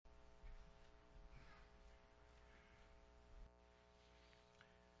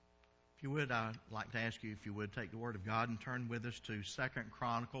If you would, I'd like to ask you if you would take the Word of God and turn with us to 2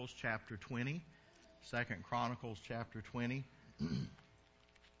 Chronicles chapter 20. 2 Chronicles chapter 20. 2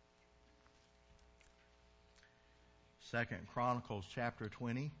 Chronicles chapter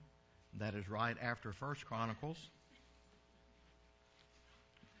 20. That is right after 1 Chronicles.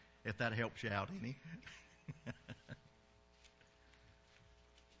 If that helps you out any.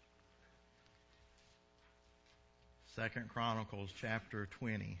 2 Chronicles chapter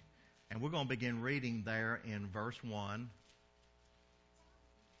 20. And we're going to begin reading there in verse 1.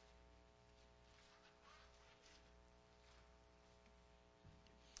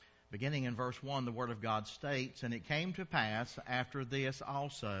 Beginning in verse 1, the Word of God states, "And it came to pass after this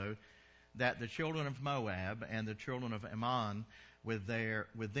also, that the children of Moab and the children of Ammon with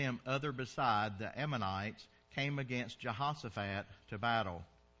them other beside the Ammonites came against Jehoshaphat to battle.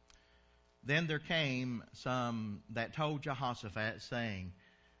 Then there came some that told Jehoshaphat, saying,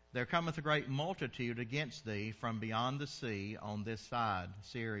 There cometh a great multitude against thee from beyond the sea on this side,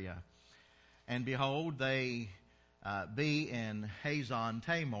 Syria. And behold, they be in Hazon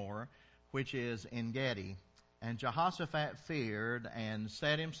Tamar, which is En Gedi. And Jehoshaphat feared and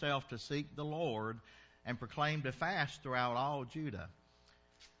set himself to seek the Lord and proclaimed a fast throughout all Judah.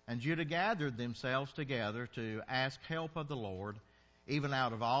 And Judah gathered themselves together to ask help of the Lord. Even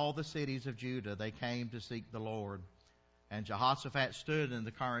out of all the cities of Judah they came to seek the Lord. And Jehoshaphat stood in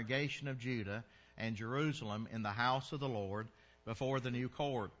the congregation of Judah and Jerusalem in the house of the Lord before the new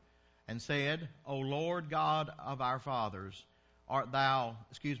court, and said, O Lord God of our fathers, art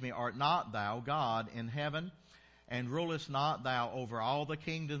not thou God in heaven, and rulest not thou over all the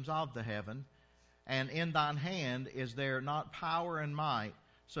kingdoms of the heaven? And in thine hand is there not power and might,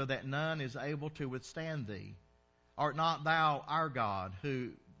 so that none is able to withstand thee? Art not thou our God, who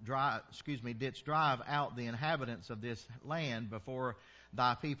didst drive out the inhabitants of this land before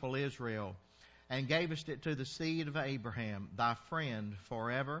thy people Israel, and gavest it to the seed of Abraham, thy friend,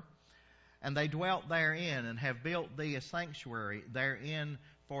 forever? And they dwelt therein, and have built thee a sanctuary therein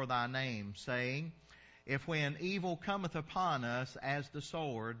for thy name, saying, If when evil cometh upon us as the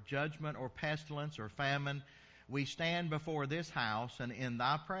sword, judgment or pestilence or famine, we stand before this house and in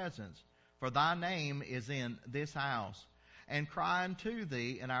thy presence, for thy name is in this house, and cry unto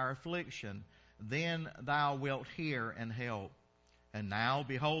thee in our affliction, then thou wilt hear and help. And now,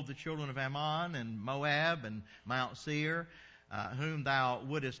 behold, the children of Ammon and Moab and Mount Seir, whom thou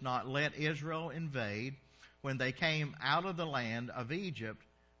wouldest not let Israel invade, when they came out of the land of Egypt,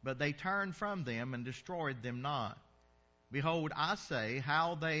 but they turned from them and destroyed them not. Behold, I say,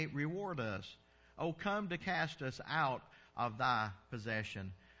 how they reward us. O come to cast us out of thy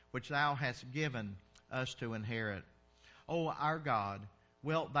possession, which thou hast given us to inherit. O our God,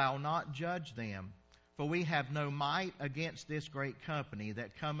 wilt thou not judge them? For we have no might against this great company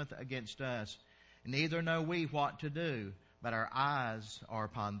that cometh against us, neither know we what to do, but our eyes are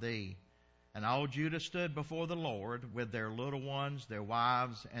upon thee. And all Judah stood before the Lord with their little ones, their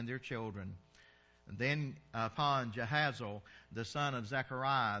wives, and their children. And then upon Jehaziel, the son of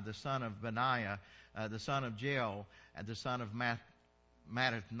Zechariah, the son of Benaiah, the son of Jeiel, and the son of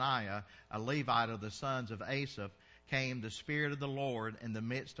Mattaniah, a Levite of the sons of Asaph, came the Spirit of the Lord in the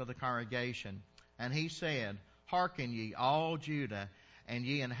midst of the congregation. And he said, Hearken ye, all Judah, and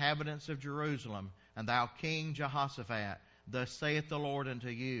ye inhabitants of Jerusalem, and thou King Jehoshaphat, thus saith the Lord unto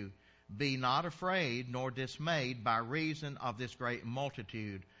you, Be not afraid nor dismayed by reason of this great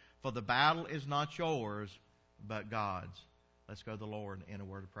multitude, for the battle is not yours, but God's. Let's go to the Lord in a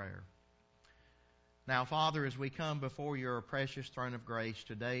word of prayer. Now, Father, as we come before your precious throne of grace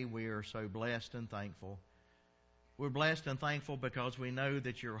today, we are so blessed and thankful. We're blessed and thankful because we know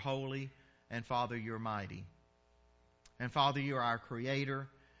that you're holy, and Father, you're mighty. And Father, you're our Creator.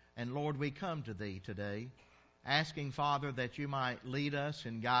 And Lord, we come to thee today, asking, Father, that you might lead us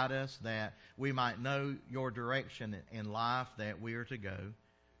and guide us, that we might know your direction in life that we are to go.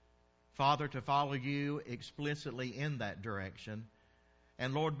 Father, to follow you explicitly in that direction.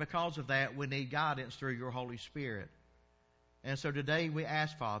 And Lord, because of that, we need guidance through your Holy Spirit. And so today we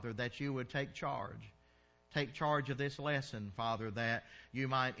ask, Father, that you would take charge. Take charge of this lesson, Father, that you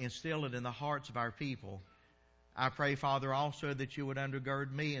might instill it in the hearts of our people. I pray, Father, also that you would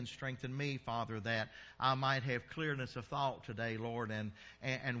undergird me and strengthen me, Father, that I might have clearness of thought today, Lord,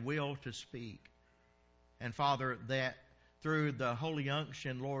 and will to speak. And Father, that through the holy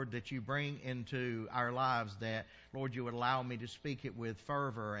unction, Lord, that you bring into our lives, that, Lord, you would allow me to speak it with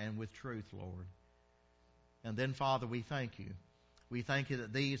fervor and with truth, Lord. And then, Father, we thank you. We thank you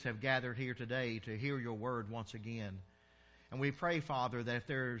that these have gathered here today to hear your word once again. And we pray, Father, that if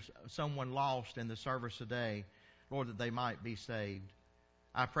there's someone lost in the service today, Lord, that they might be saved.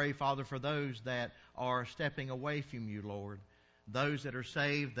 I pray, Father, for those that are stepping away from you, Lord. Those that are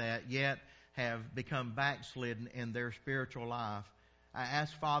saved that yet have become backslidden in their spiritual life. I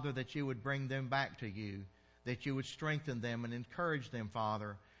ask, Father, that you would bring them back to you, that you would strengthen them and encourage them,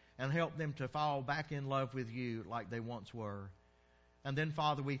 Father, and help them to fall back in love with you like they once were. And then,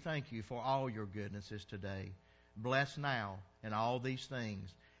 Father, we thank you for all your goodnesses today. Bless now in all these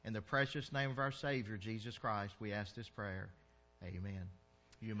things. In the precious name of our Savior, Jesus Christ, we ask this prayer. Amen.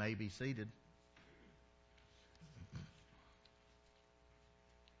 You may be seated.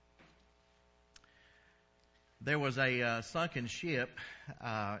 There was a sunken ship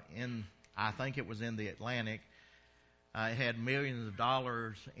I think it was in the Atlantic. It had millions of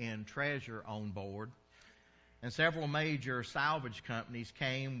dollars in treasure on board. And several major salvage companies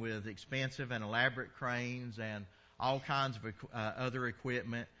came with expensive and elaborate cranes and all kinds of other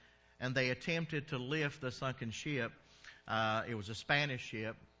equipment. And they attempted to lift the sunken ship. It was a Spanish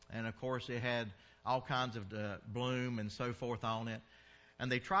ship. And, of course, it had all kinds of bloom and so forth on it.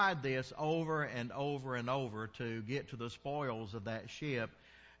 And they tried this over and over and over to get to the spoils of that ship,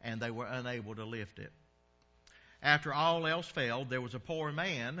 and they were unable to lift it. After all else failed, there was a poor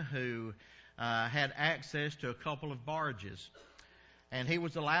man who had access to a couple of barges, and he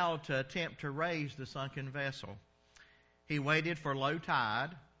was allowed to attempt to raise the sunken vessel. He waited for low tide,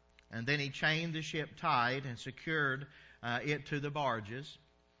 and then he chained the ship tight and secured it to the barges.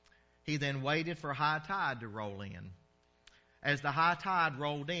 He then waited for high tide to roll in. As the high tide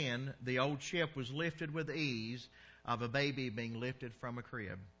rolled in, the old ship was lifted with ease of a baby being lifted from a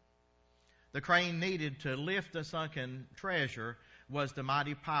crib. The crane needed to lift the sunken treasure was the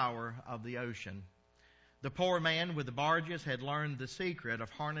mighty power of the ocean. The poor man with the barges had learned the secret of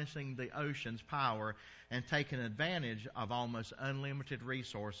harnessing the ocean's power and taken advantage of almost unlimited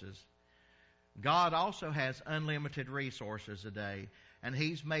resources. God also has unlimited resources today, and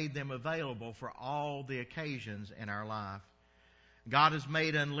He's made them available for all the occasions in our life. God has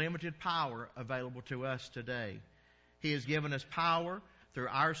made unlimited power available to us today. He has given us power through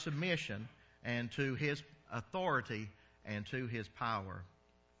our submission and to His authority and to His power.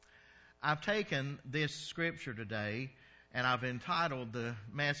 I've taken this scripture today and I've entitled the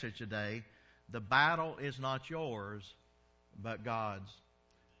message today, "The Battle is Not Yours, but God's."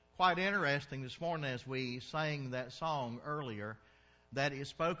 Quite interesting this morning as we sang that song earlier that it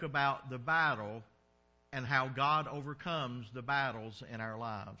spoke about the battle and how God overcomes the battles in our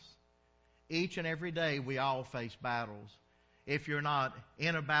lives. Each and every day we all face battles. If you're not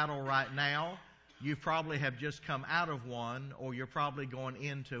in a battle right now, you probably have just come out of one, or you're probably going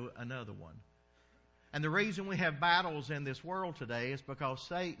into another one. And the reason we have battles in this world today is because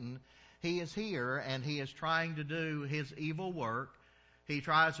Satan, he is here and he is trying to do his evil work. He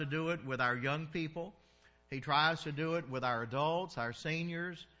tries to do it with our young people. He tries to do it with our adults, our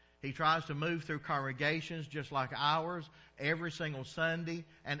seniors. He tries to move through congregations just like ours every single Sunday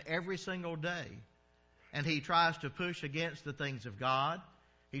and every single day. And he tries to push against the things of God.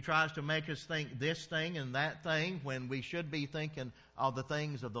 He tries to make us think this thing and that thing when we should be thinking of the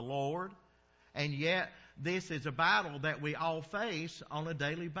things of the Lord. And yet, this is a battle that we all face on a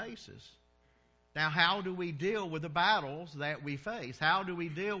daily basis. Now, how do we deal with the battles that we face? How do we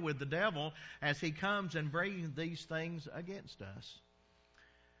deal with the devil as he comes and brings these things against us?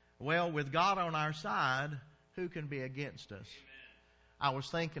 Well, with God on our side, who can be against us? Amen. I was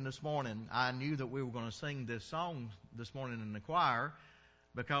thinking this morning, I knew that we were going to sing this song this morning in the choir,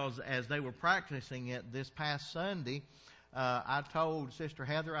 because as they were practicing it this past Sunday, I told Sister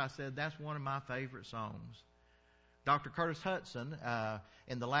Heather, I said, that's one of my favorite songs. Dr. Curtis Hudson,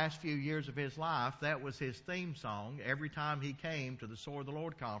 in the last few years of his life, that was his theme song. Every time he came to the Sword of the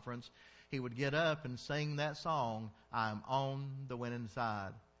Lord conference, he would get up and sing that song, "I'm on the winning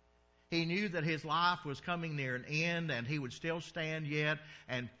side." He knew that his life was coming near an end, and he would still stand yet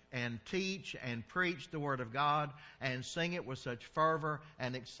and teach and preach the Word of God and sing it with such fervor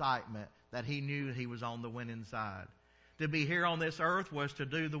and excitement that he knew he was on the winning side. To be here on this earth was to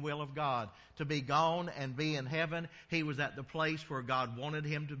do the will of God. To be gone and be in heaven, he was at the place where God wanted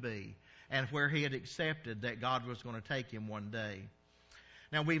him to be and where he had accepted that God was going to take him one day.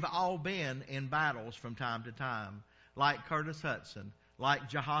 Now, we've all been in battles from time to time, like Curtis Hudson, like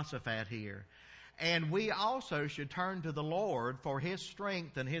Jehoshaphat here. And we also should turn to the Lord for His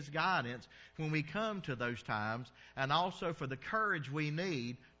strength and His guidance when we come to those times, and also for the courage we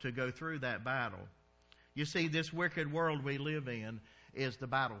need to go through that battle. You see, this wicked world we live in is the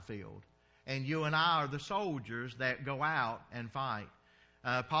battlefield. And you and I are the soldiers that go out and fight.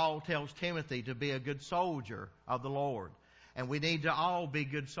 Paul tells Timothy to be a good soldier of the Lord. And we need to all be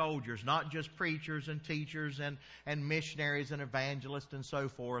good soldiers, not just preachers and teachers and missionaries and evangelists and so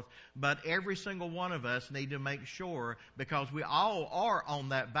forth, but every single one of us need to make sure, because we all are on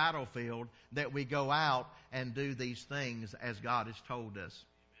that battlefield, that we go out and do these things as God has told us.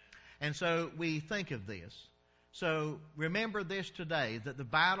 And so we think of this. So remember this today, that the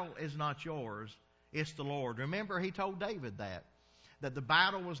battle is not yours, it's the Lord. Remember, He told David that the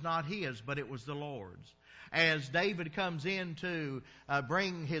battle was not his, but it was the Lord's. As David comes in to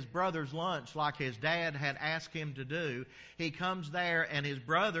bring his brother's lunch like his dad had asked him to do, he comes there and his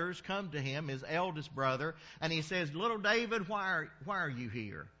brothers come to him, his eldest brother, and he says, "Little David, why are you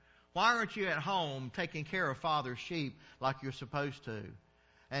here? Why aren't you at home taking care of Father's sheep like you're supposed to?"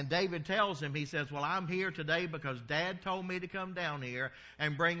 And David tells him, he says, "Well, I'm here today because Dad told me to come down here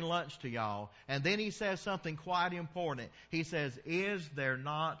and bring lunch to y'all." And then he says something quite important. He says, "Is there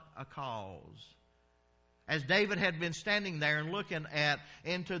not a cause?" As David had been standing there and looking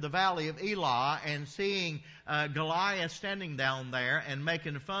into the valley of Elah and seeing Goliath standing down there and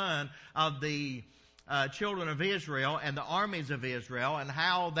making fun of the children of Israel and the armies of Israel and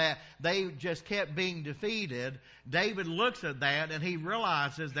how that they just kept being defeated, David looks at that and he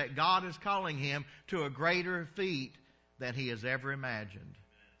realizes that God is calling him to a greater feat than he has ever imagined.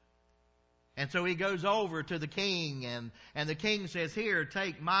 And so he goes over to the king, and the king says, "Here,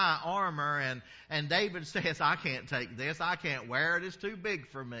 take my armor." And David says, "I can't take this. I can't wear it. It's too big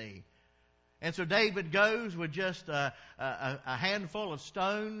for me." And so David goes with just a handful of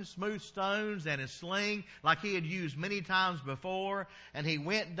stones, smooth stones, and a sling like he had used many times before. And he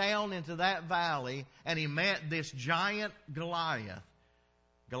went down into that valley, and he met this giant Goliath.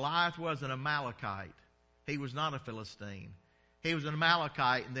 Goliath was an Amalekite. He was not a Philistine. He was an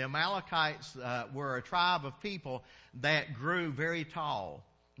Amalekite, and the Amalekites were a tribe of people that grew very tall.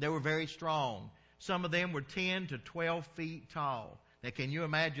 They were very strong. Some of them were 10 to 12 feet tall. Now, can you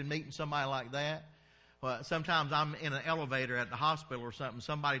imagine meeting somebody like that? Well, sometimes I'm in an elevator at the hospital or something.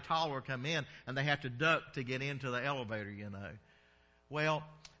 Somebody taller come in, and they have to duck to get into the elevator, you know. Well,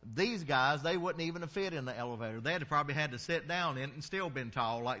 these guys, they wouldn't even have fit in the elevator. They'd have probably had to sit down in it and still been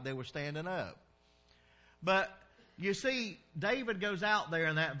tall like they were standing up. But you see, David goes out there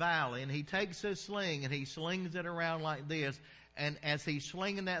in that valley, and he takes his sling, and he slings it around like this. And as he's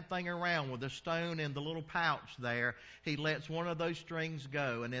slinging that thing around with a stone in the little pouch there, he lets one of those strings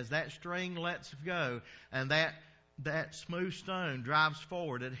go. And as that string lets go, and that smooth stone drives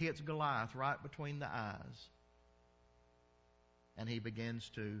forward, it hits Goliath right between the eyes. And he begins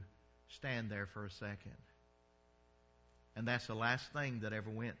to stand there for a second. And that's the last thing that ever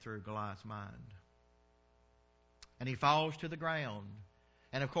went through Goliath's mind. And he falls to the ground.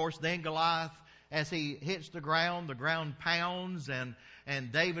 And of course, then Goliath, as he hits the ground pounds,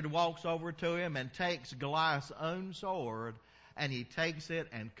 and David walks over to him and takes Goliath's own sword, and he takes it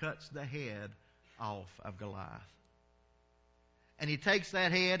and cuts the head off of Goliath. And he takes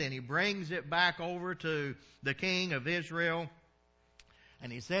that head and he brings it back over to the king of Israel,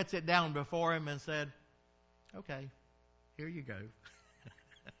 and he sets it down before him and said, "Okay, here you go."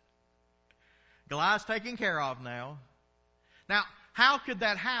 Goliath's taken care of now. Now, how could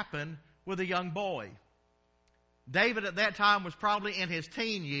that happen with a young boy? David at that time was probably in his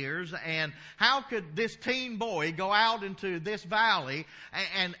teen years, and how could this teen boy go out into this valley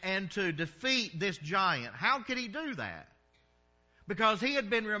and to defeat this giant? How could he do that? Because he had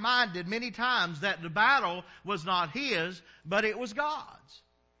been reminded many times that the battle was not his, but it was God's.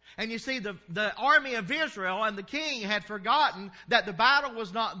 And you see, the army of Israel and the king had forgotten that the battle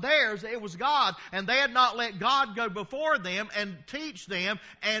was not theirs, it was God. And they had not let God go before them and teach them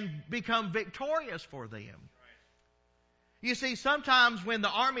and become victorious for them. You see, sometimes when the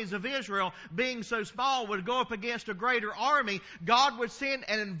armies of Israel, being so small, would go up against a greater army, God would send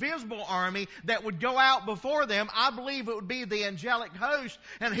an invisible army that would go out before them. I believe it would be the angelic host,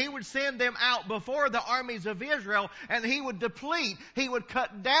 and He would send them out before the armies of Israel, and He would deplete, He would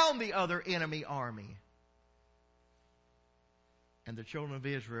cut down the other enemy army. And the children of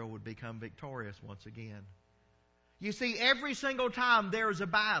Israel would become victorious once again. You see, every single time there is a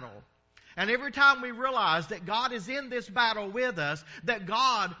battle, and every time we realize that God is in this battle with us, that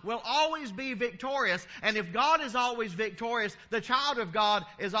God will always be victorious. And if God is always victorious, the child of God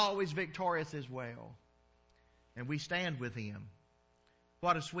is always victorious as well. And we stand with Him.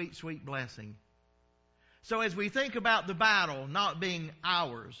 What a sweet, sweet blessing. So as we think about the battle not being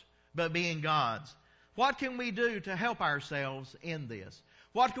ours, but being God's, what can we do to help ourselves in this?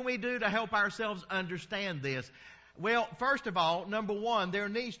 What can we do to help ourselves understand this? Well, first of all, number one, there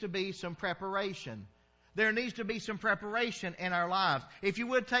needs to be some preparation. There needs to be some preparation in our lives. If you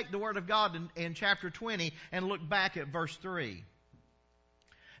would take the Word of God in chapter 20 and look back at verse 3.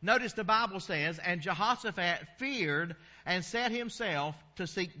 Notice the Bible says, "And Jehoshaphat feared and set himself to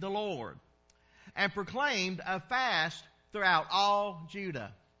seek the Lord, and proclaimed a fast throughout all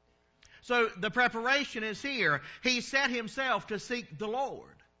Judah." So the preparation is here. He set himself to seek the Lord.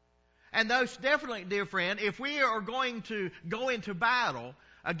 And those definitely, dear friend, if we are going to go into battle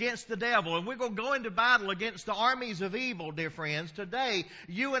against the devil, and we're going to go into battle against the armies of evil, dear friends, today,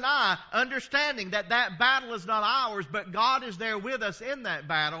 you and I, understanding that that battle is not ours, but God is there with us in that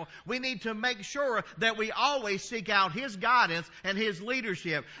battle, we need to make sure that we always seek out His guidance and His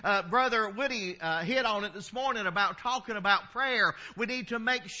leadership. Brother Woody hit on it this morning about talking about prayer. We need to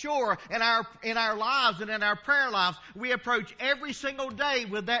make sure in our lives and in our prayer lives, we approach every single day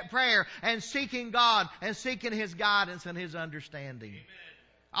with that prayer and seeking God and seeking His guidance and His understanding. Amen.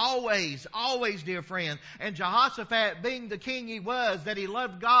 Always, dear friend. And Jehoshaphat, being the king he was, that he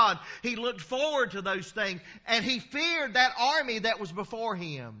loved God, he looked forward to those things, and he feared that army that was before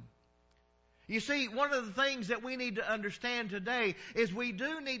him. You see, one of the things that we need to understand today is we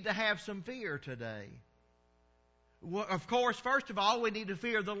do need to have some fear today. Well, of course, first of all, we need to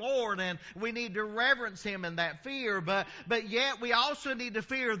fear the Lord, and we need to reverence Him in that fear, but yet we also need to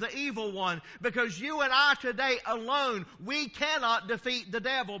fear the evil one, because you and I today alone, we cannot defeat the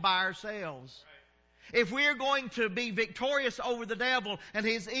devil by ourselves. Right. If we're going to be victorious over the devil and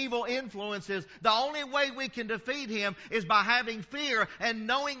his evil influences, the only way we can defeat him is by having fear and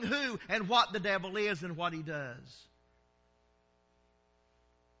knowing who and what the devil is and what he does.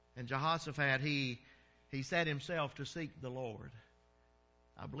 And Jehoshaphat, he set himself to seek the Lord.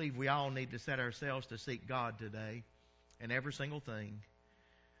 I believe we all need to set ourselves to seek God today in every single thing.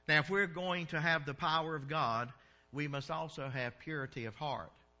 Now, if we're going to have the power of God, we must also have purity of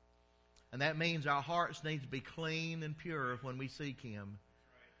heart. And that means our hearts need to be clean and pure when we seek Him.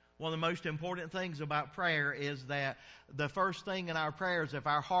 One of the most important things about prayer is that the first thing in our prayers, if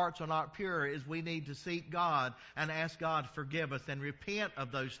our hearts are not pure, is we need to seek God and ask God to forgive us and repent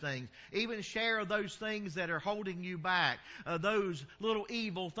of those things. Even share those things that are holding you back, those little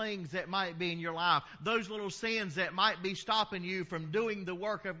evil things that might be in your life, those little sins that might be stopping you from doing the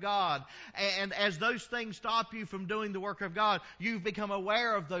work of God. And as those things stop you from doing the work of God, you've become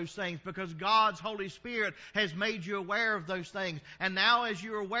aware of those things because God's Holy Spirit has made you aware of those things. And now as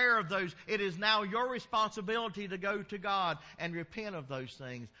you're aware of those, it is now your responsibility to go to God and repent of those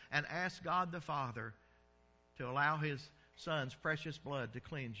things and ask God the Father to allow His Son's precious blood to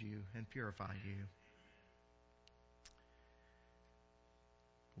cleanse you and purify you.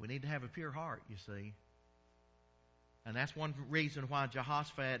 We need to have a pure heart, you see. And that's one reason why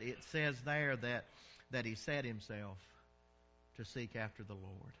Jehoshaphat, it says there that he set himself to seek after the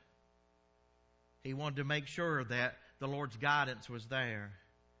Lord. He wanted to make sure that the Lord's guidance was there.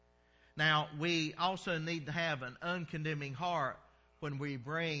 Now, we also need to have an uncondemning heart when we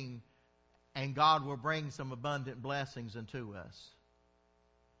bring, and God will bring some abundant blessings into us.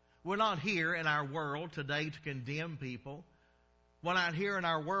 We're not here in our world today to condemn people. We're not here in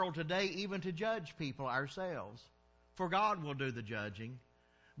our world today even to judge people ourselves. For God will do the judging.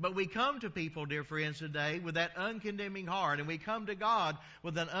 But we come to people, dear friends, today with that uncondemning heart, and we come to God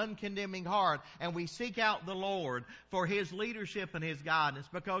with an uncondemning heart, and we seek out the Lord for His leadership and His guidance.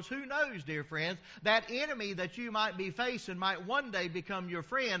 Because who knows, dear friends, that enemy that you might be facing might one day become your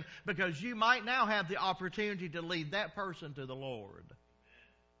friend, because you might now have the opportunity to lead that person to the Lord.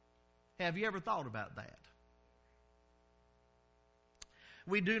 Have you ever thought about that?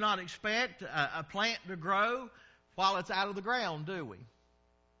 We do not expect a plant to grow while it's out of the ground, do we?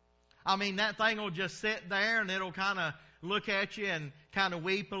 I mean, that thing will just sit there and it'll kind of look at you and kind of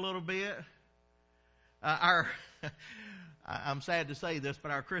weep a little bit. I'm sad to say this, but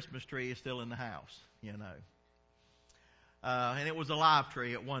our Christmas tree is still in the house, you know. And it was a live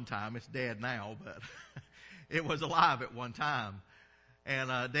tree at one time. It's dead now, but it was alive at one time.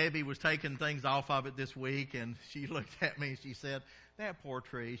 And Debbie was taking things off of it this week, and she looked at me and she said, "That poor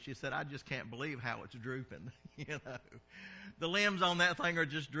tree," she said, "I just can't believe how it's drooping." You know, the limbs on that thing are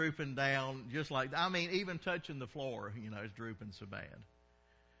just drooping down, just like, I mean, even touching the floor, you know, it's drooping so bad.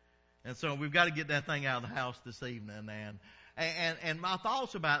 And so we've got to get that thing out of the house this evening. And my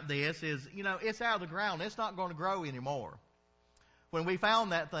thoughts about this is, you know, it's out of the ground. It's not going to grow anymore. When we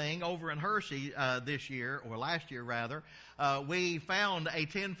found that thing over in Hershey this year, or last year rather, we found a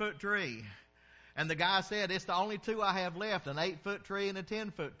 10-foot tree. And the guy said, "It's the only two I have left, an 8-foot tree and a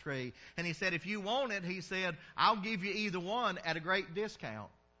 10-foot tree." And he said, "If you want it," he said, "I'll give you either one at a great discount."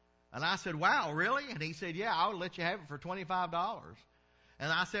 And I said, "Wow, really?" And he said, "Yeah, I'll let you have it for $25.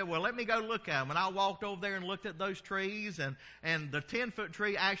 And I said, well, let me go look at them. And I walked over there and looked at those trees, and the 10-foot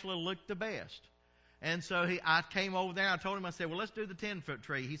tree actually looked the best. And so I came over there and I told him, I said, well, let's do the 10-foot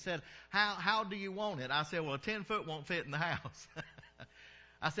tree. He said, how do you want it? I said, well, a 10-foot won't fit in the house.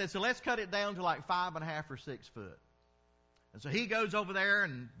 I said, so let's cut it down to like 5.5 or 6 foot. And so he goes over there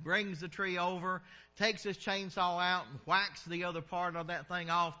and brings the tree over, takes his chainsaw out and whacks the other part of that thing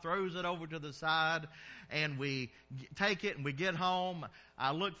off, throws it over to the side, and we take it and we get home.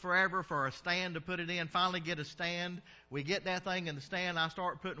 I look forever for a stand to put it in, finally get a stand. We get that thing in the stand. I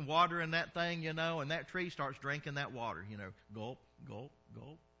start putting water in that thing, and that tree starts drinking that water, gulp, gulp,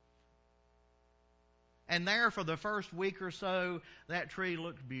 gulp. And there for the first week or so, that tree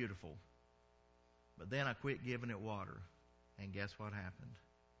looked beautiful. But then I quit giving it water. And guess what happened?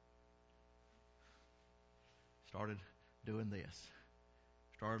 Started doing this.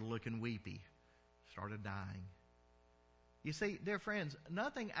 Started looking weepy. Started dying. You see, dear friends,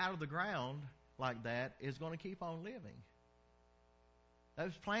 nothing out of the ground like that is going to keep on living.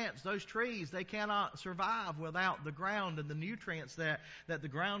 Those plants, those trees, they cannot survive without the ground and the nutrients that the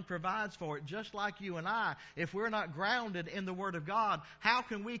ground provides for it. Just like you and I, if we're not grounded in the Word of God, how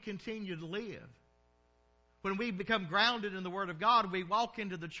can we continue to live? When we become grounded in the Word of God, we walk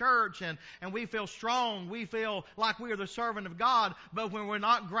into the church and we feel strong. We feel like we are the servant of God. But when we're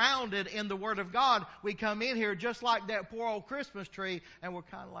not grounded in the Word of God, we come in here just like that poor old Christmas tree, and we're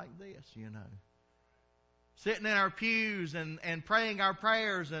kind of like this, Sitting in our pews and praying our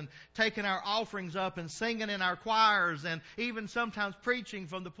prayers and taking our offerings up and singing in our choirs and even sometimes preaching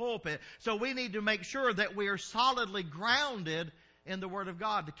from the pulpit. So we need to make sure that we are solidly grounded in the Word of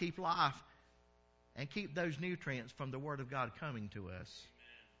God to keep life and keep those nutrients from the Word of God coming to us.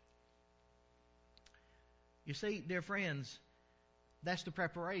 You see, dear friends, that's the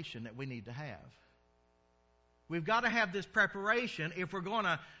preparation that we need to have. We've got to have this preparation if we're going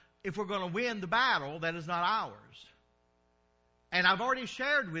to win the battle that is not ours. And I've already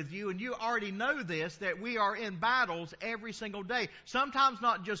shared with you, and you already know this, that we are in battles every single day. Sometimes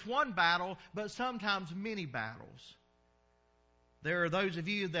not just one battle, but sometimes many battles. There are those of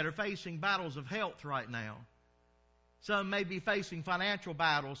you that are facing battles of health right now. Some may be facing financial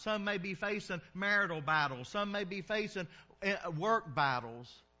battles. Some may be facing marital battles. Some may be facing work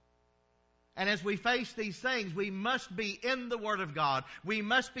battles. And as we face these things, we must be in the Word of God. We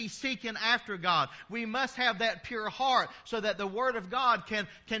must be seeking after God. We must have that pure heart so that the Word of God can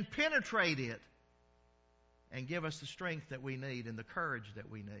penetrate it and give us the strength that we need and the courage that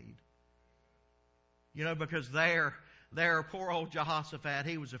we need. Because there, poor old Jehoshaphat,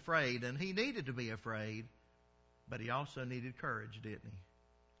 he was afraid, and he needed to be afraid, but he also needed courage, didn't he?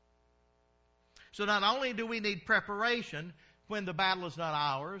 So not only do we need preparation when the battle is not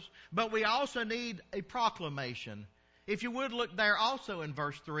ours, but we also need a proclamation. If you would look there also in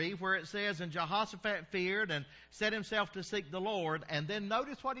verse 3, where it says, and Jehoshaphat feared and set himself to seek the Lord, and then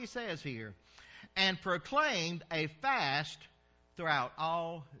notice what he says here, and proclaimed a fast throughout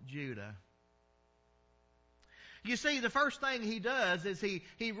all Judah. You see, the first thing he does is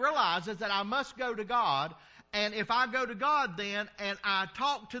he realizes that I must go to God. And if I go to God then and I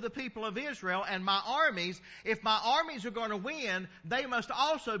talk to the people of Israel and my armies, if my armies are going to win, they must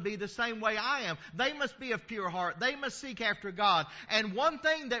also be the same way I am. They must be of pure heart. They must seek after God. And one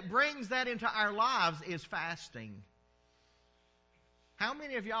thing that brings that into our lives is fasting. How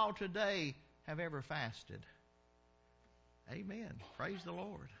many of y'all today have ever fasted? Amen. Praise the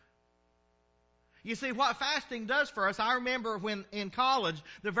Lord. You see, what fasting does for us, I remember when in college,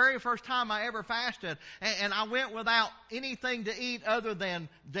 the very first time I ever fasted, and I went without anything to eat other than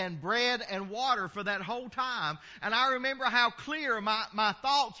bread and water for that whole time. And I remember how clear my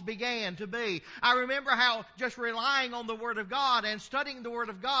thoughts began to be. I remember how just relying on the Word of God and studying the Word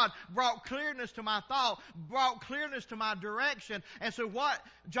of God brought clearness to my thought, brought clearness to my direction. And so what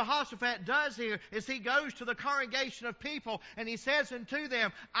Jehoshaphat does here is he goes to the congregation of people and he says unto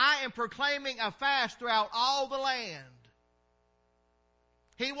them, I am proclaiming a fast throughout all the land.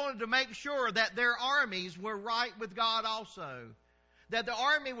 He wanted to make sure that their armies were right with God also. That the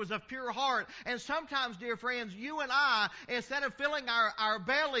army was of pure heart. And sometimes, dear friends, you and I, instead of filling our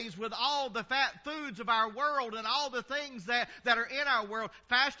bellies with all the fat foods of our world and all the things that are in our world,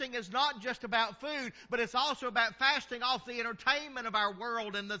 fasting is not just about food, but it's also about fasting off the entertainment of our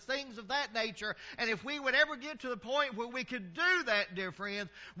world and the things of that nature. And if we would ever get to the point where we could do that, dear friends,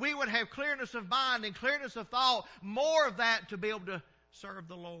 we would have clearness of mind and clearness of thought, more of that to be able to serve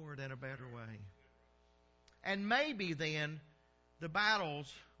the Lord in a better way. And maybe then, the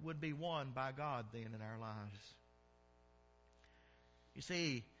battles would be won by God then in our lives. You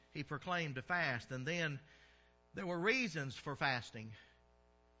see, he proclaimed a fast, and then there were reasons for fasting.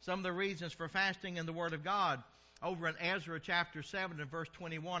 Some of the reasons for fasting in the Word of God. Over in Ezra chapter 7 and verse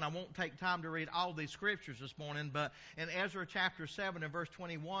 21, I won't take time to read all these scriptures this morning, but in Ezra chapter 7 and verse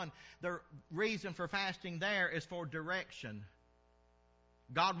 21, the reason for fasting there is for direction.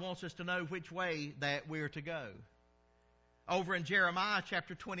 God wants us to know which way that we're to go. Over in Jeremiah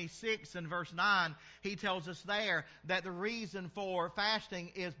chapter 26 and verse 9, he tells us there that the reason for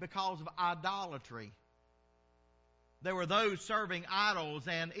fasting is because of idolatry. There were those serving idols,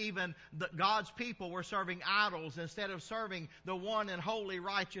 and even God's people were serving idols instead of serving the one and holy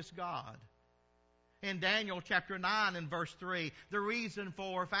righteous God. In Daniel chapter 9 and verse 3, the reason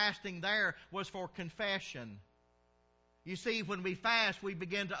for fasting there was for confession. You see, when we fast, we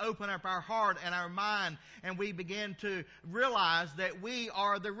begin to open up our heart and our mind, and we begin to realize that we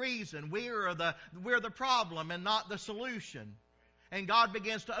are the reason. We're the problem and not the solution. And God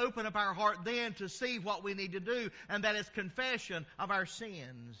begins to open up our heart then to see what we need to do, and that is confession of our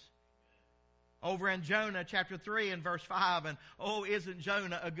sins. Over in Jonah chapter 3 and verse 5, and oh, isn't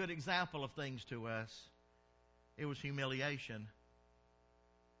Jonah a good example of things to us? It was humiliation.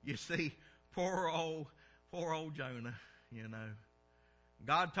 You see, poor old Jonah, you know.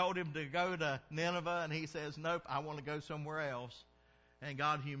 God told him to go to Nineveh, and he says, nope, I want to go somewhere else. And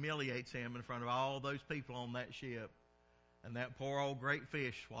God humiliates him in front of all those people on that ship. And that poor old great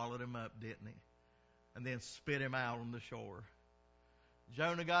fish swallowed him up, didn't he? And then spit him out on the shore.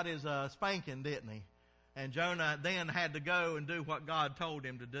 Jonah got his spanking, didn't he? And Jonah then had to go and do what God told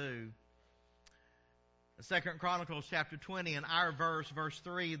him to do. 2 Chronicles chapter 20 in our verse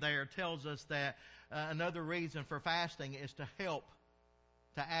 3 there tells us that another reason for fasting is to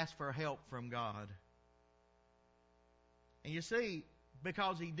ask for help from God. And you see,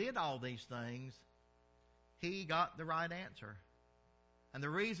 because he did all these things, he got the right answer. And the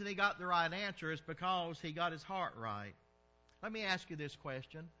reason he got the right answer is because he got his heart right. Let me ask you this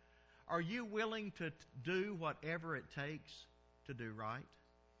question. Are you willing to do whatever it takes to do right?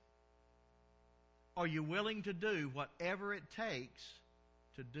 Are you willing to do whatever it takes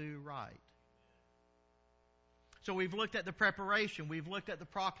to do right? So we've looked at the preparation, we've looked at the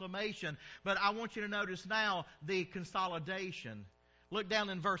proclamation, but I want you to notice now the consolidation. Look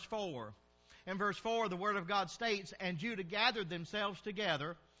down in verse 4. In verse 4, the Word of God states, and Judah gathered themselves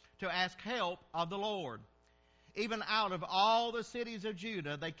together to ask help of the Lord. Even out of all the cities of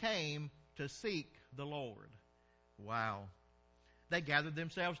Judah, they came to seek the Lord. Wow. They gathered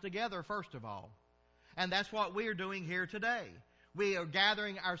themselves together, first of all. And that's what we're doing here today. We are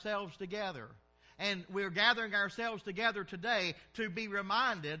gathering ourselves together. And we're gathering ourselves together today to be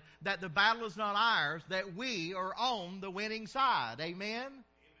reminded that the battle is not ours, that we are on the winning side. Amen?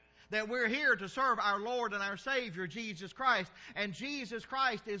 That we're here to serve our Lord and our Savior, Jesus Christ. And Jesus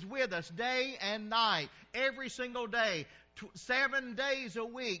Christ is with us day and night, every single day, 7 days a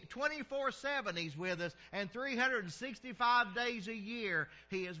week, 24/7 He's with us, and 365 days a year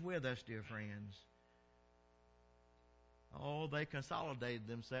He is with us, dear friends. Oh, they consolidated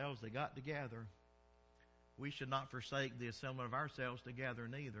themselves. They got together. We should not forsake the assembling of ourselves together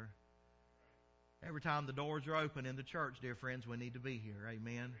neither. Every time the doors are open in the church, dear friends, we need to be here.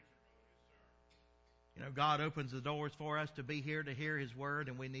 Amen. You know, God opens the doors for us to be here to hear His Word,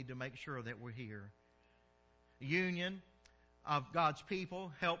 and we need to make sure that we're here. Union of God's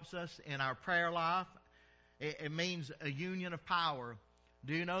people helps us in our prayer life. It means a union of power.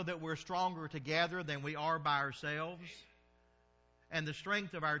 Do you know that we're stronger together than we are by ourselves? And the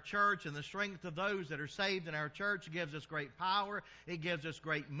strength of our church and the strength of those that are saved in our church gives us great power. It gives us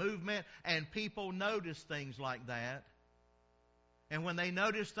great movement, and people notice things like that. And when they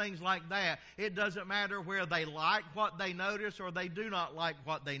notice things like that, it doesn't matter where they like what they notice or they do not like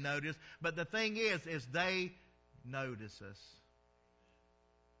what they notice. But the thing is they notice us.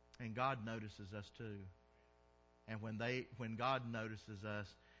 And God notices us too. And when God notices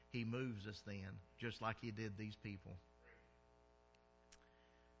us, He moves us then, just like He did these people.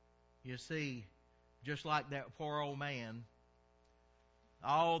 You see, just like that poor old man,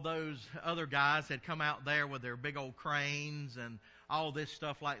 all those other guys had come out there with their big old cranes and all this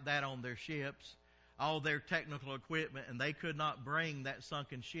stuff like that on their ships, all their technical equipment, and they could not bring that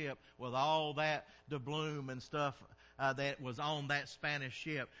sunken ship with all that doubloon and stuff that was on that Spanish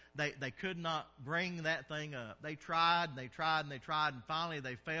ship. They could not bring that thing up. They tried and they tried and they tried, and finally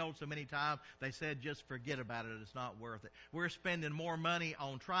they failed so many times, they said, just forget about it. It's not worth it. We're spending more money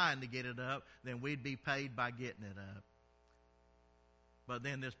on trying to get it up than we'd be paid by getting it up. But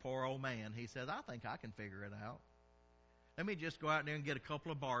then this poor old man, he says, I think I can figure it out. Let me just go out there and get a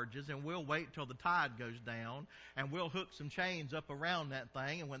couple of barges, and we'll wait till the tide goes down, and we'll hook some chains up around that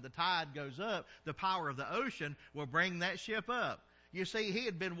thing, and when the tide goes up, the power of the ocean will bring that ship up. You see, he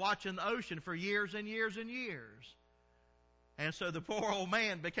had been watching the ocean for years and years and years. And so the poor old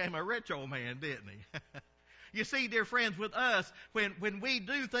man became a rich old man, didn't he? You see, dear friends, with us, when we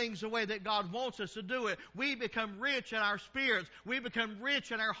do things the way that God wants us to do it, we become rich in our spirits. We become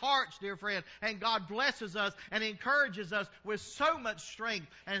rich in our hearts, dear friend. And God blesses us and encourages us with so much strength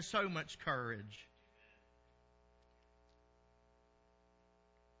and so much courage.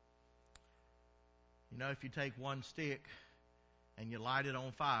 You know, if you take one stick and you light it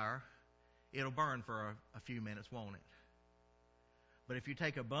on fire, it'll burn for a few minutes, won't it? But if you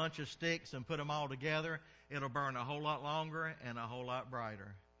take a bunch of sticks and put them all together, it'll burn a whole lot longer and a whole lot brighter.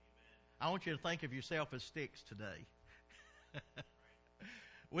 Amen. I want you to think of yourself as sticks today.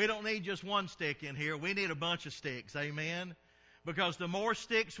 We don't need just one stick in here. We need a bunch of sticks. Amen? Because the more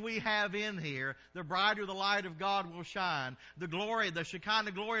sticks we have in here, the brighter the light of God will shine. The glory, the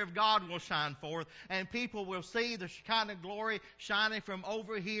Shekinah glory of God will shine forth. And people will see the Shekinah glory shining from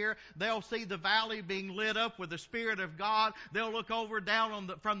over here. They'll see the valley being lit up with the Spirit of God. They'll look over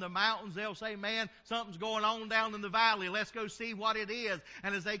down from the mountains. They'll say, man, something's going on down in the valley. Let's go see what it is.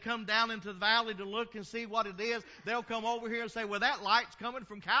 And as they come down into the valley to look and see what it is, they'll come over here and say, well, that light's coming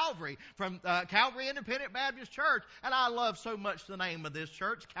from Calvary, from Calvary Independent Baptist Church. And I love so much the name of this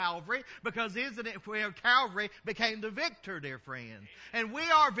church, Calvary, because isn't it where Calvary became the victor, dear friend? And we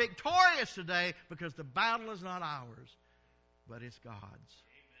are victorious today because the battle is not ours, but it's God's.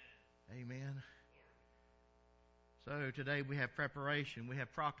 Amen. So today we have preparation, we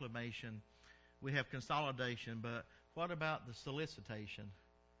have proclamation, we have consolidation, but what about the solicitation?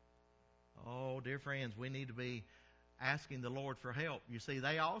 Oh, dear friends, we need to be asking the Lord for help. You see,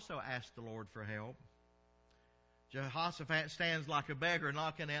 they also asked the Lord for help. Jehoshaphat stands like a beggar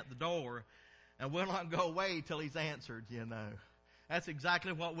knocking at the door and will not go away till he's answered, you know. That's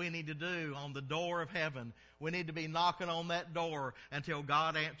exactly what we need to do on the door of heaven. We need to be knocking on that door until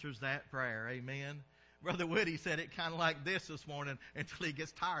God answers that prayer. Amen. Brother Woody said it kind of like this morning until he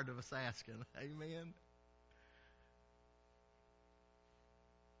gets tired of us asking. Amen.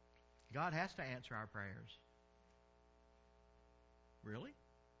 God has to answer our prayers. Really?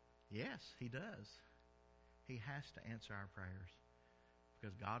 Yes, He does. He has to answer our prayers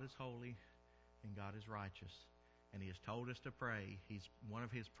because God is holy and God is righteous. And He has told us to pray. One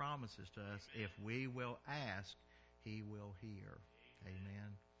of His promises to us, if we will ask, He will hear.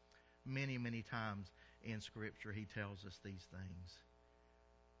 Amen. Many, many times in Scripture He tells us these things.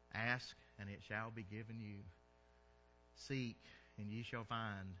 Ask, and it shall be given you. Seek, and ye shall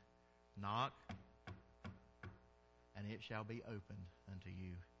find. Knock, and it shall be opened unto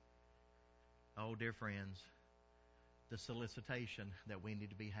you. Oh, dear friends, the solicitation that we need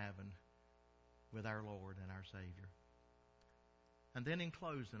to be having with our Lord and our Savior. And then in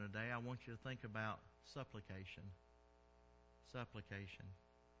closing today, I want you to think about supplication. Supplication.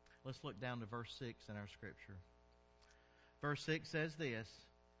 Let's look down to verse 6 in our Scripture. Verse 6 says this,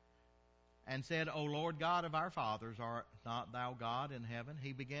 and said, O Lord God of our fathers, art not thou God in heaven?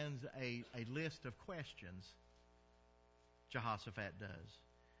 He begins a list of questions. Jehoshaphat does.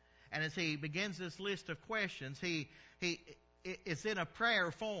 And as he begins this list of questions, it's in a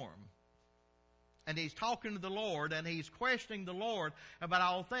prayer form. And he's talking to the Lord, and he's questioning the Lord about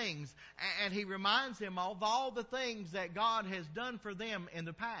all things. And he reminds him of all the things that God has done for them in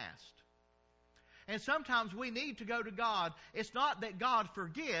the past. And sometimes we need to go to God. It's not that God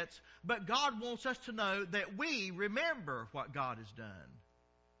forgets, but God wants us to know that we remember what God has done.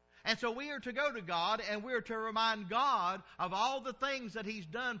 And so we are to go to God and we are to remind God of all the things that He's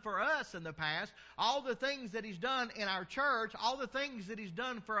done for us in the past, all the things that He's done in our church, all the things that He's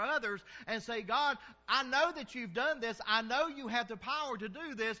done for others, and say, God, I know that You've done this. I know You have the power to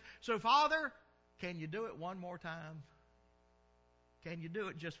do this. So, Father, can You do it one more time? Can You do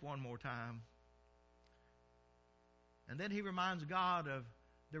it just one more time? And then he reminds God of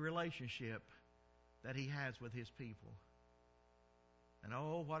the relationship that He has with His people. And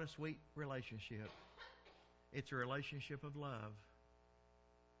oh, what a sweet relationship. It's a relationship of love.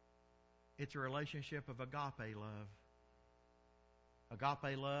 It's a relationship of agape love.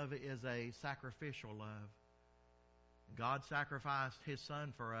 Agape love is a sacrificial love. God sacrificed His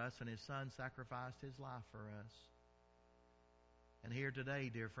Son for us, and His Son sacrificed His life for us. And here today,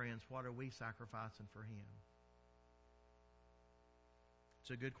 dear friends, what are we sacrificing for Him? It's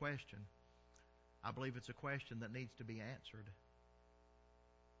a good question. I believe it's a question that needs to be answered.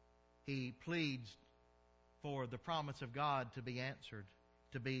 He pleads for the promise of God to be answered,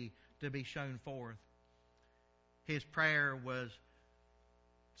 to be shown forth. His prayer was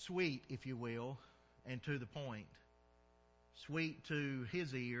sweet, if you will, and to the point. Sweet to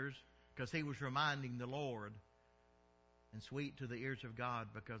his ears, because he was reminding the Lord and sweet to the ears of God,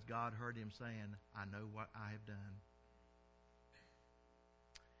 because God heard him saying, I know what I have done.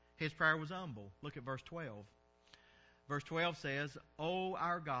 His prayer was humble. Look at verse 12. Verse 12 says, O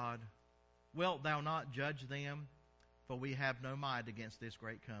our God, wilt thou not judge them? For we have no might against this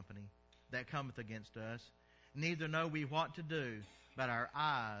great company that cometh against us. Neither know we what to do, but our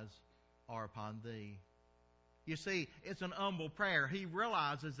eyes are upon thee. You see, it's an humble prayer. He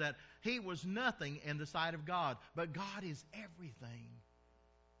realizes that he was nothing in the sight of God, but God is everything.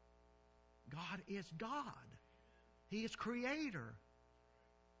 God is God. He is Creator.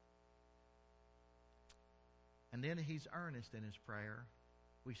 And then he's earnest in his prayer.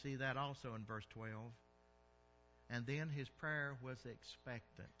 We see that also in verse 12. And then his prayer was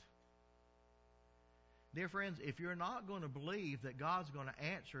expectant. Dear friends, if you're not going to believe that God's going to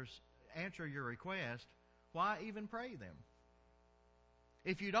answer your request, why even pray them?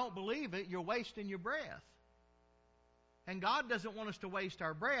 If you don't believe it, you're wasting your breath. And God doesn't want us to waste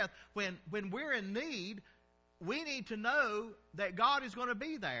our breath. When we're in need, we need to know that God is going to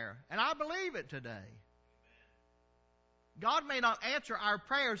be there. And I believe it today. God may not answer our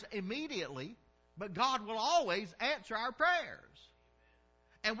prayers immediately, but God will always answer our prayers.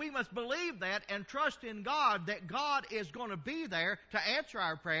 And we must believe that and trust in God that God is going to be there to answer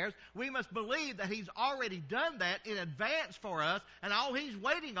our prayers. We must believe that He's already done that in advance for us, and all He's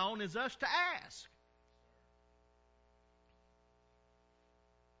waiting on is us to ask.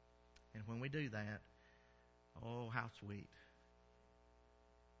 And when we do that, oh, how sweet.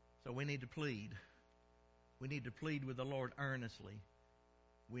 So we need to plead. We need to plead with the Lord earnestly.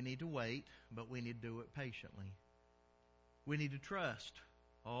 We need to wait, but we need to do it patiently. We need to trust.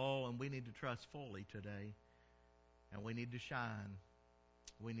 Oh, and we need to trust fully today. And we need to shine.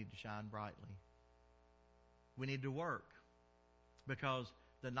 We need to shine brightly. We need to work, because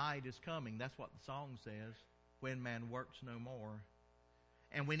the night is coming. That's what the song says, when man works no more.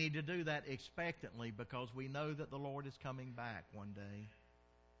 And we need to do that expectantly, because we know that the Lord is coming back one day.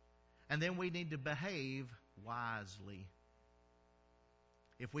 And then we need to behave wisely.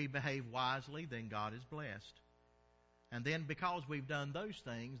 If we behave wisely, then God is blessed. And then because we've done those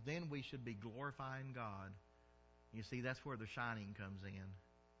things, then we should be glorifying God. You see, that's where the shining comes in.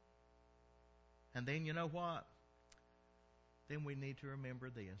 And then you know what? Then we need to remember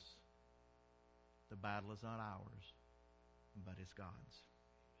this. The battle is not ours, but it's God's.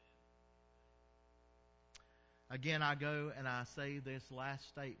 Again, I go and I say this last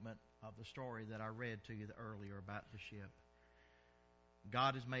statement of the story that I read to you earlier about the ship.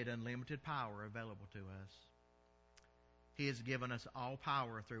 God has made unlimited power available to us. He has given us all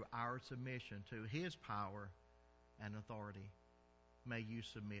power through our submission to His power and authority. May you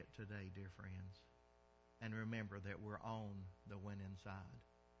submit today, dear friends. And remember that we're on the winning side.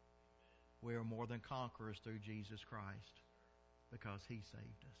 We are more than conquerors through Jesus Christ, because He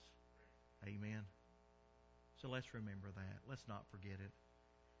saved us. Amen. So let's remember that. Let's not forget it.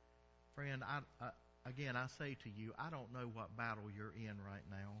 Friend, I say to you, I don't know what battle you're in right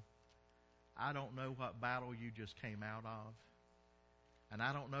now. I don't know what battle you just came out of. And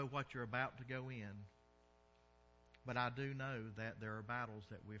I don't know what you're about to go in. But I do know that there are battles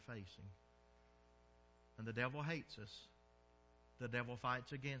that we're facing. And the devil hates us. The devil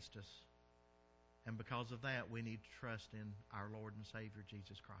fights against us. And because of that, we need to trust in our Lord and Savior,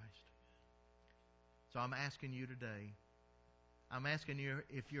 Jesus Christ. So I'm asking you today, I'm asking you,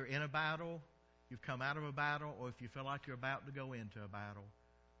 if you're in a battle, you've come out of a battle, or if you feel like you're about to go into a battle,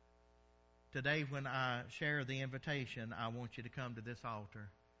 today when I share the invitation, I want you to come to this altar.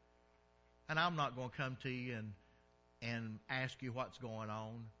 And I'm not going to come to you and ask you what's going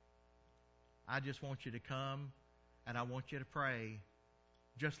on. I just want you to come, and I want you to pray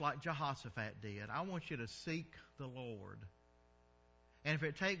just like Jehoshaphat did. I want you to seek the Lord. And if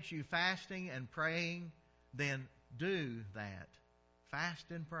it takes you fasting and praying, then do that. Fast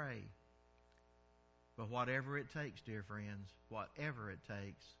and pray. But whatever it takes, dear friends, whatever it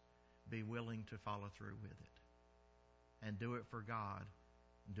takes, be willing to follow through with it. And do it for God.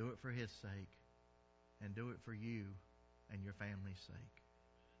 And do it for His sake. And do it for you and your family's sake.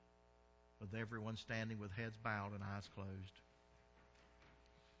 With everyone standing with heads bowed and eyes closed.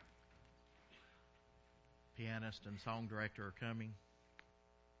 Pianist and song director are coming.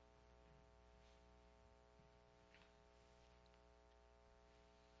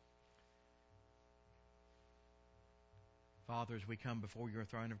 Father, as we come before your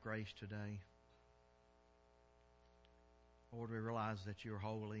throne of grace today, Lord, we realize that you're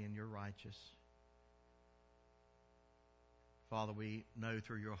holy and you're righteous. Father, we know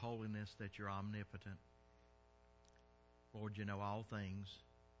through your holiness that you're omnipotent. Lord, you know all things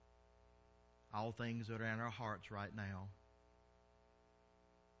that are in our hearts right now.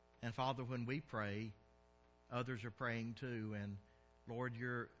 And Father, when we pray, others are praying too. And Lord,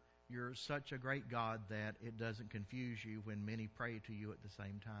 you're such a great God that it doesn't confuse you when many pray to you at the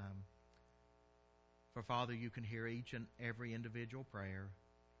same time. For Father, you can hear each and every individual prayer,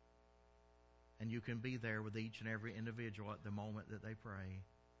 and you can be there with each and every individual at the moment that they pray.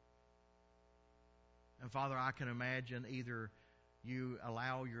 And Father, I can imagine either you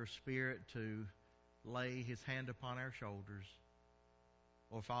allow your Spirit to lay His hand upon our shoulders,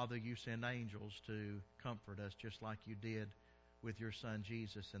 or Father, you send angels to comfort us just like you did with your Son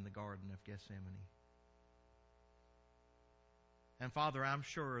Jesus in the Garden of Gethsemane. And Father, I'm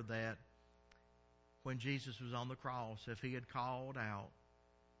sure that when Jesus was on the cross, if He had called out,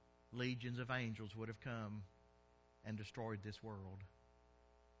 legions of angels would have come and destroyed this world.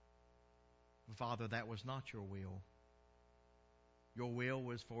 Father, that was not your will. Your will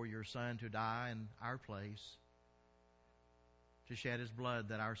was for your Son to die in our place, to shed His blood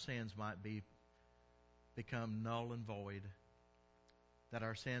that our sins might become null and void, that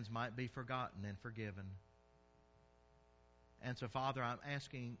our sins might be forgotten and forgiven. And so, Father, I'm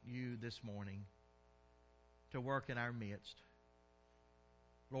asking you this morning to work in our midst.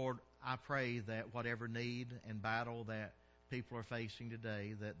 Lord, I pray that whatever need and battle that people are facing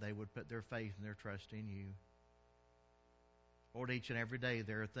today, that they would put their faith and their trust in you. Lord, each and every day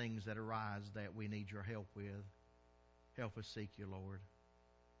there are things that arise that we need your help with. Help us seek you, Lord.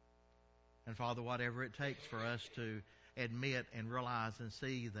 And Father, whatever it takes for us to admit and realize and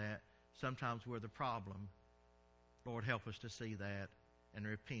see that sometimes we're the problem, Lord, help us to see that and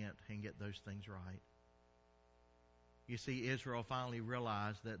repent and get those things right. You see, Israel finally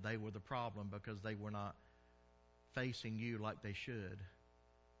realized that they were the problem because they were not facing you like they should.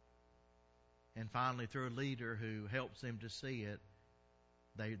 And finally, through a leader who helps them to see it,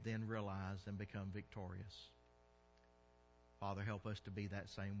 they then realize and become victorious. Father, help us to be that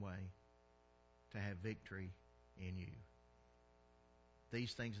same way, to have victory in you.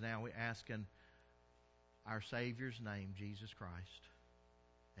 These things now we ask in our Savior's name, Jesus Christ.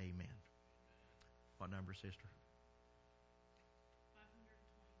 Amen. What number, sister?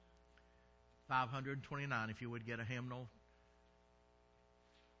 529. If you would get a hymnal.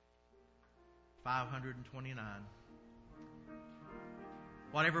 529.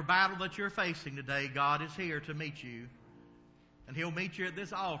 Whatever battle that you're facing today, God is here to meet you. And He'll meet you at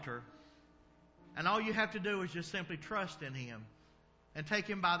this altar. And all you have to do is just simply trust in Him and take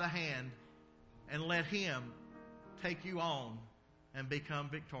Him by the hand and let Him take you on and become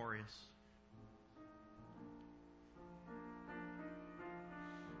victorious.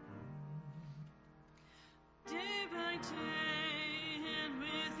 Day by day and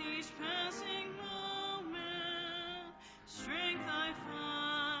with each passing moment, strength I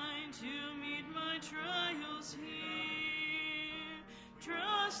find to meet my trials here,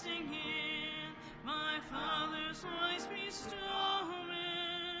 trusting in my Father's wise bestowment.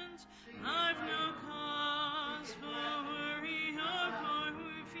 I've no cause for worry or for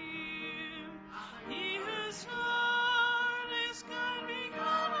fear. He whose heart is kind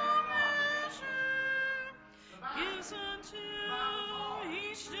beyond all measure gives unto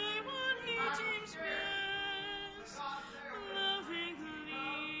each day what He deems best. Lovingly,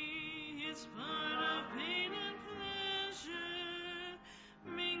 it's part of pain and pleasure,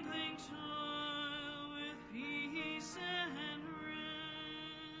 mingling toil with peace and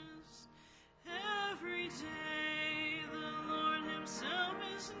rest. Every day the Lord Himself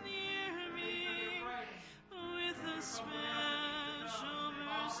is near me, with a special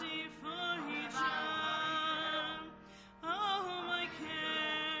mercy for each hour. All my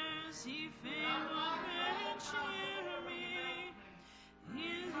cares He fain will bear and cheer me,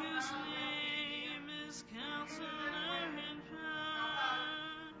 in whose name is Counselor and Power.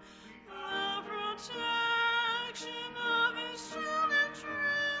 The protection of His child and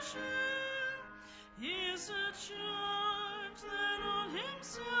treasure is a charge that on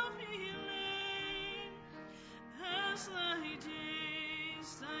Himself He laid. As thy days,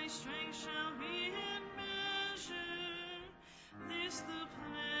 thy strength shall be in measure. This the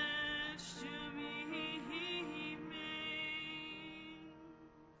pledge to me He made.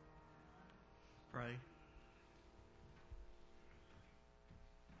 Pray.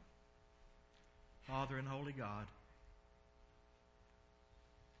 Father and Holy God,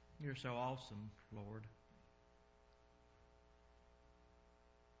 You're so awesome, Lord.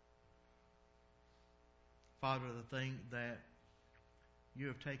 Father, to think that You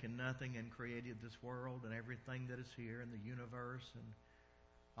have taken nothing and created this world and everything that is here in the universe and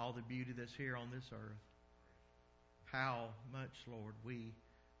all the beauty that's here on this earth. How much, Lord, we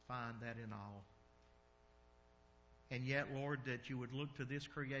find that in all. And yet, Lord, that you would look to this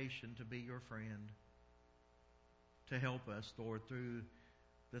creation to be your friend, to help us, Lord, through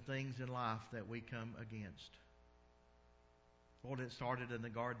the things in life that we come against. Lord, it started in the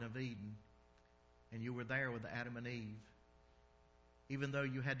Garden of Eden, and you were there with Adam and Eve. Even though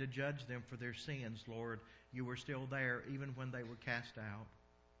you had to judge them for their sins, Lord, you were still there even when they were cast out.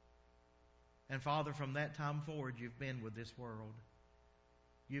 And Father, from that time forward, you've been with this world.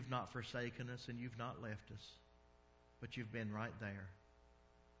 You've not forsaken us and you've not left us, but you've been right there.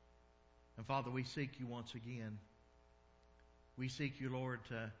 And Father, we seek you once again. We seek you, Lord,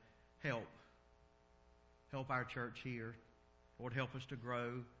 to help our church here. Lord, help us to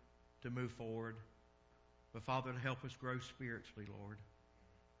grow, to move forward. But Father, to help us grow spiritually, Lord,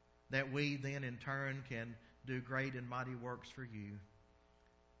 that we then in turn can do great and mighty works for you.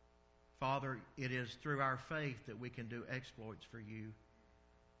 Father, it is through our faith that we can do exploits for you.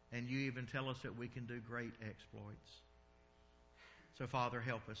 And you even tell us that we can do great exploits. So Father,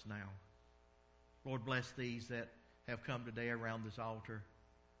 help us now. Lord, bless these that have come today around this altar.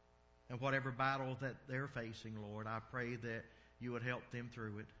 And whatever battle that they're facing, Lord, I pray that you would help them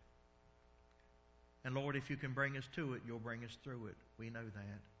through it. And Lord, if you can bring us to it, you'll bring us through it. We know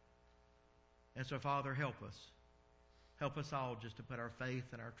that. And so, Father, help us. Help us all just to put our faith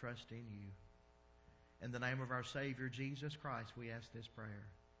and our trust in you. In the name of our Savior, Jesus Christ, we ask this prayer.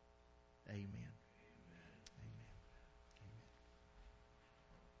 Amen.